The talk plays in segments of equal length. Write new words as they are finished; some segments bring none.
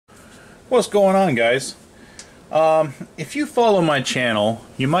What's going on, guys? If you follow my channel,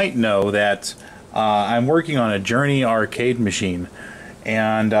 you might know that I'm working on a Journey arcade machine,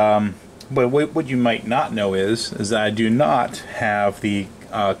 and but what you might not know is that I do not have the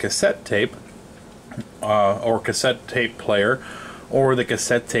cassette tape or cassette tape player or the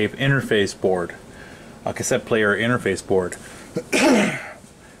cassette tape interface board, cassette player interface board.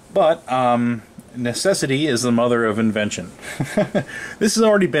 But necessity is the mother of invention. This has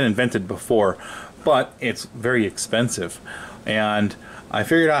already been invented before, but it's very expensive, and I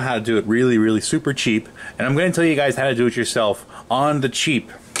figured out how to do it really super cheap, and I'm going to tell you guys how to do it yourself on the cheap.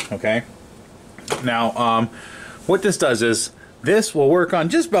 Okay, now what this does is this will work on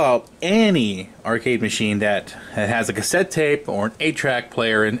just about any arcade machine that has a cassette tape or an 8-track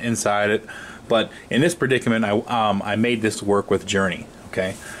player inside it, but in this predicament I made this work with Journey.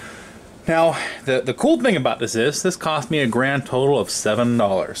 Okay, now the cool thing about this is this cost me a grand total of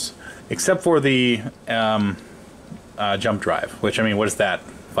 $7, except for the jump drive, which, I mean, what is that,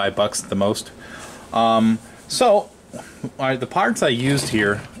 $5 at the most? So the parts I used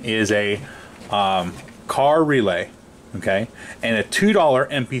here is a car relay, okay, and a $2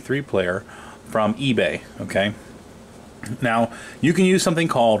 MP3 player from eBay. Okay, now you can use something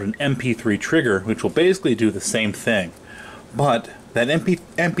called an MP3 trigger, which will basically do the same thing, but that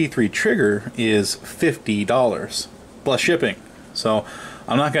MP3 trigger is $50 plus shipping. So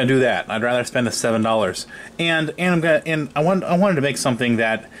I'm not going to do that. I'd rather spend the $7. And I wanted to make something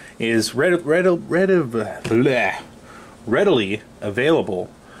that is readily available.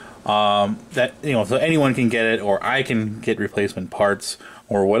 That, you know, so anyone can get it, or I can get replacement parts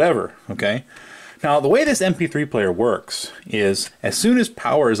or whatever. Okay. Now the way this MP3 player works is, as soon as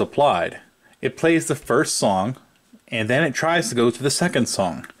power is applied, it plays the first song, and then it tries to go to the second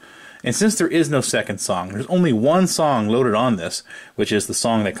song. And since there is no second song, there's only one song loaded on this, which is the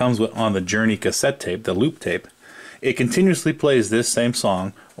song that comes on the Journey cassette tape, the loop tape. It continuously plays this same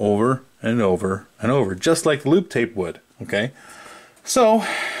song over and over and over, just like the loop tape would. Okay, so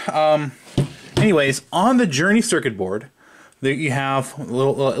anyways, on the Journey circuit board, there you have a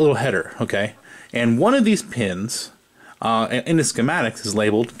little header. Okay, and one of these pins in the schematics is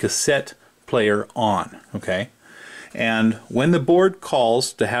labeled cassette player on. Okay, and when the board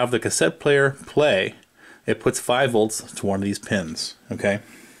calls to have the cassette player play, it puts 5 volts to one of these pins. Okay,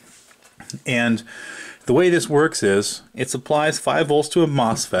 and the way this works is it supplies 5 volts to a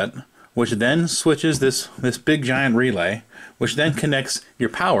MOSFET, which then switches this big giant relay, which then connects your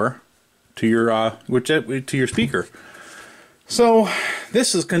power to your speaker. So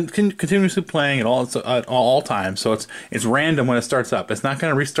this is continuously playing at all times. So it's random when it starts up. It's not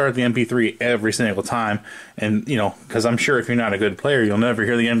going to restart the MP3 every single time, and you know, because I'm sure if you're not a good player, you'll never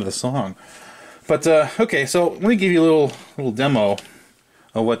hear the end of the song. But okay, so let me give you a little demo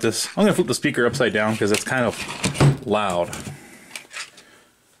of what this. I'm going to flip the speaker upside down because it's kind of loud.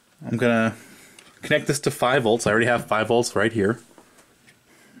 I'm going to connect this to 5 volts. I already have 5 volts right here.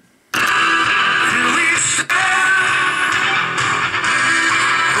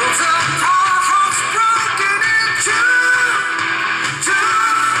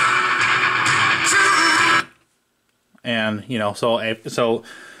 And you know, so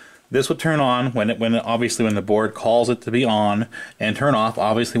this would turn on when obviously when the board calls it to be on, and turn off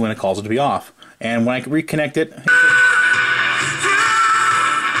obviously when it calls it to be off. And when I reconnect it,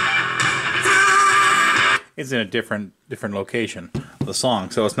 it's in a different location of the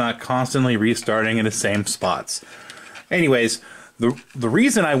song, so it's not constantly restarting in the same spots. Anyways, the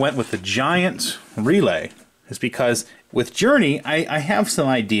reason I went with the giant relay is because with Journey I have some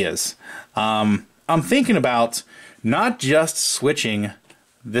ideas. I'm thinking about not just switching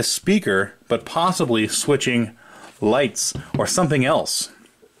this speaker, but possibly switching lights or something else.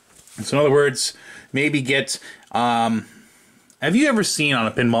 So in other words, maybe get have you ever seen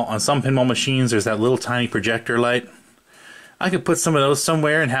on some pinball machines there's that little tiny projector light? I could put some of those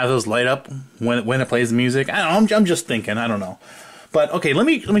somewhere and have those light up when it plays the music. I don't know, I'm just thinking, I don't know. But okay, let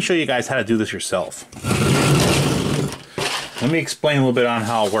me show you guys how to do this yourself. Let me explain a little bit on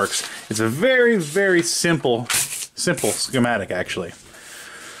how it works. It's a very simple schematic, actually.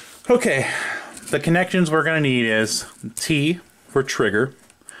 Okay, the connections we're going to need is T for trigger,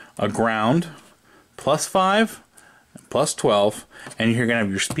 a ground, +5, +12, and you're going to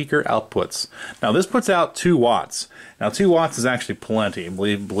have your speaker outputs. Now this puts out 2 watts. Now 2 watts is actually plenty,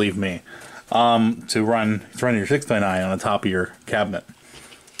 believe me, to run your 6x9 on the top of your cabinet.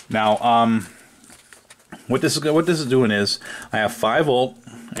 Now what this is doing is I have 5 volt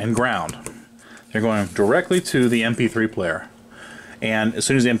and ground. They're going directly to the MP3 player, and as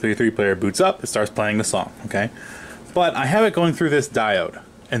soon as the MP3 player boots up, it starts playing the song. Okay, but I have it going through this diode,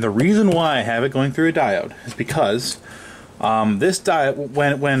 And the reason why I have it going through a diode is because this diode,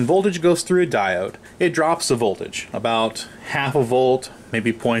 when voltage goes through a diode, it drops the voltage about half a volt,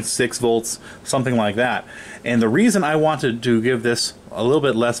 maybe 0.6 volts, something like that. And the reason I wanted to give this a little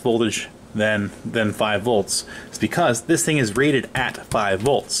bit less voltage than 5 volts is because this thing is rated at 5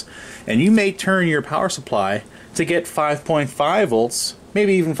 volts. And you may turn your power supply to get 5.5 volts,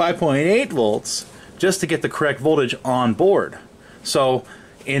 maybe even 5.8 volts, just to get the correct voltage on board. So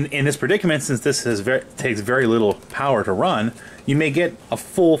in this predicament, since this takes very little power to run, you may get a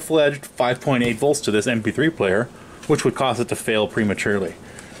full-fledged 5.8 volts to this MP3 player, which would cause it to fail prematurely.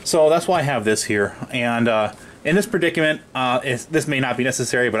 So that's why I have this here. And in this predicament, this may not be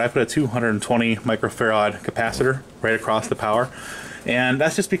necessary, but I put a 220 microfarad capacitor right across the power. And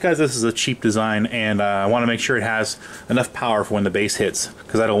that's just because this is a cheap design, and I want to make sure it has enough power for when the bass hits,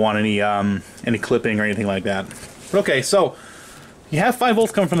 because I don't want any clipping or anything like that. But okay, so you have 5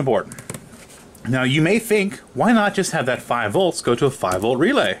 volts coming from the board. Now you may think, why not just have that 5 volts go to a 5 volt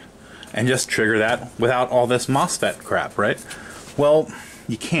relay and just trigger that without all this MOSFET crap, right? Well,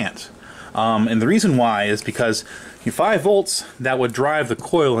 you can't. And the reason why is because your 5 volts that would drive the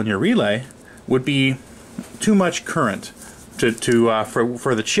coil in your relay would be too much current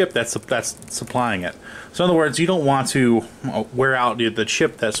for the chip that's supplying it. So in other words, you don't want to wear out the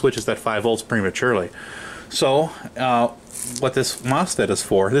chip that switches that 5 volts prematurely. So what this MOSFET is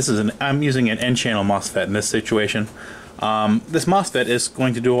for, I'm using an N-channel MOSFET in this situation. This MOSFET is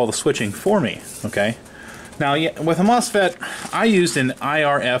going to do all the switching for me, okay? Now, with a MOSFET, I used an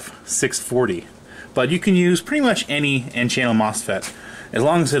IRF 640, but you can use pretty much any N-channel MOSFET as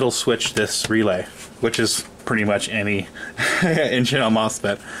long as it'll switch this relay, which is pretty much any N-channel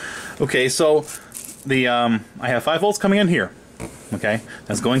MOSFET. Okay, so I have 5 volts coming in here. Okay,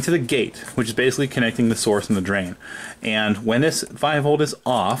 that's going to the gate, which is basically connecting the source and the drain. And when this 5 volt is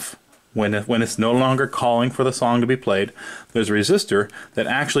off, when it's no longer calling for the song to be played, there's a resistor that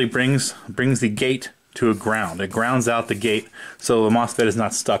actually brings the gate to a ground. It grounds out the gate so the MOSFET is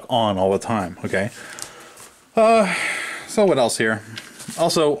not stuck on all the time. Okay. So what else here?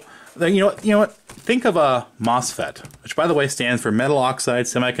 Also, you know what? Think of a MOSFET, which by the way stands for metal oxide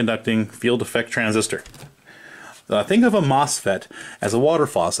semiconducting field effect transistor. Think of a MOSFET as a water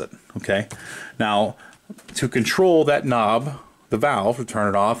faucet, okay? Now, to control that knob, the valve, to turn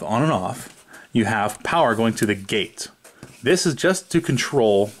it off, on and off, you have power going to the gate. This is just to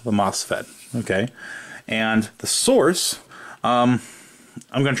control the MOSFET, okay? And the source, I'm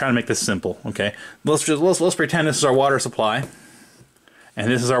going to try to make this simple, okay? Let's pretend this is our water supply,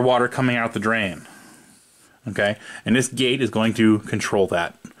 and this is our water coming out the drain, okay? And this gate is going to control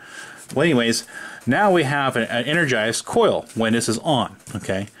that. Well, anyways, now we have an energized coil when this is on.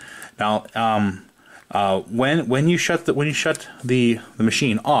 Okay. Now, when you shut the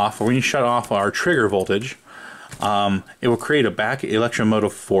machine off, or when you shut off our trigger voltage, it will create a back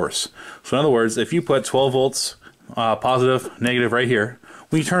electromotive force. So in other words, if you put 12 volts positive, negative right here,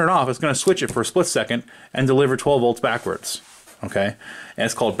 when you turn it off, it's going to switch it for a split second and deliver 12 volts backwards. Okay, and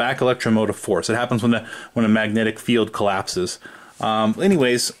it's called back electromotive force. It happens when a magnetic field collapses.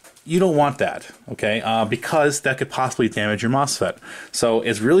 Anyways, you don't want that, okay, because that could possibly damage your MOSFET. So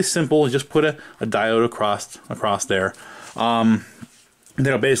it's really simple. Just put a diode across there.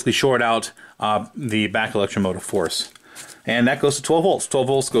 That'll basically short out the back electromotive force. And that goes to 12 volts. 12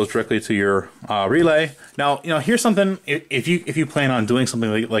 volts goes directly to your relay. Now, here's something, if you plan on doing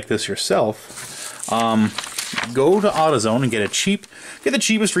something like this yourself, go to AutoZone and get the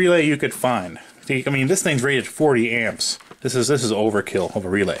cheapest relay you could find. I mean, this thing's rated 40 amps. This is overkill of a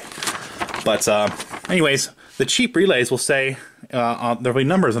relay. But anyways, the cheap relays will say there'll be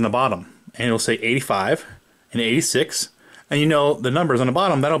numbers on the bottom, and it'll say 85 and 86, and the numbers on the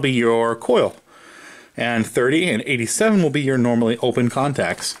bottom, that'll be your coil, and 30 and 87 will be your normally open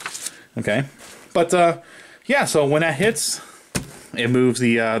contacts. Okay, but yeah, so when that hits, it moves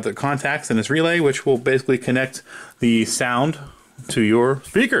the contacts in this relay, which will basically connect the sound to your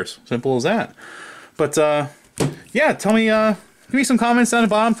speakers. Simple as that. But yeah, tell me, give me some comments down the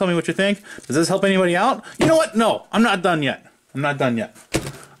bottom. Tell me what you think. Does this help anybody out? You know what? No, I'm not done yet. I'm not done yet.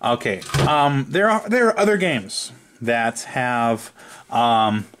 Okay. There are other games that have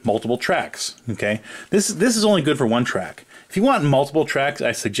multiple tracks. Okay. This is only good for one track. If you want multiple tracks,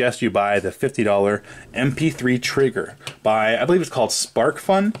 I suggest you buy the $50 MP3 Trigger by, I believe it's called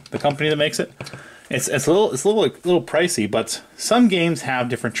SparkFun, the company that makes it. It's a little pricey, but some games have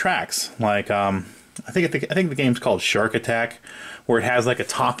different tracks. Like I think the game's called Shark Attack, where it has like a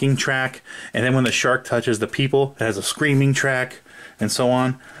talking track, and then when the shark touches the people, it has a screaming track, and so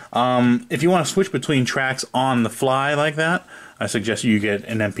on. If you want to switch between tracks on the fly like that, I suggest you get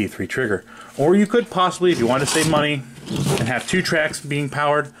an MP3 trigger. Or you could possibly, if you want to save money and have 2 tracks being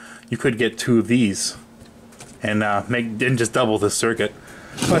powered, you could get 2 of these and just double the circuit.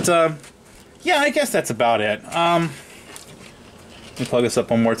 But yeah, I guess that's about it. Let me plug this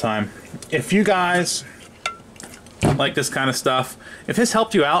up one more time. If you guys like this kind of stuff, if this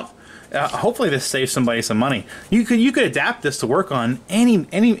helped you out, hopefully this saves somebody some money. You could adapt this to work on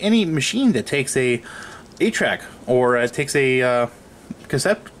any machine that takes a 8-track or takes a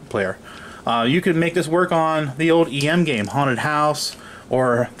cassette player. You could make this work on the old EM game, Haunted House,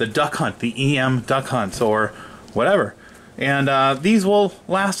 or the Duck Hunt, the EM Duck Hunt, or whatever. And these will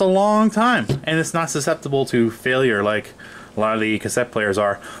last a long time, and it's not susceptible to failure like a lot of the cassette players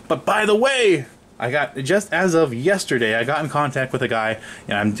are. But by the way, just as of yesterday, I got in contact with a guy,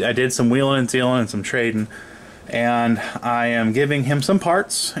 and I did some wheeling and dealing and some trading, and I am giving him some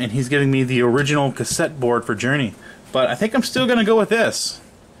parts, and he's giving me the original cassette board for Journey. But I think I'm still going to go with this.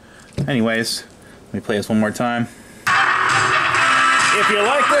 Anyways, let me play this one more time. If you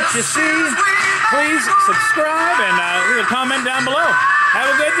like what you see, please subscribe and leave a comment down below.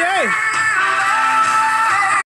 Have a good day.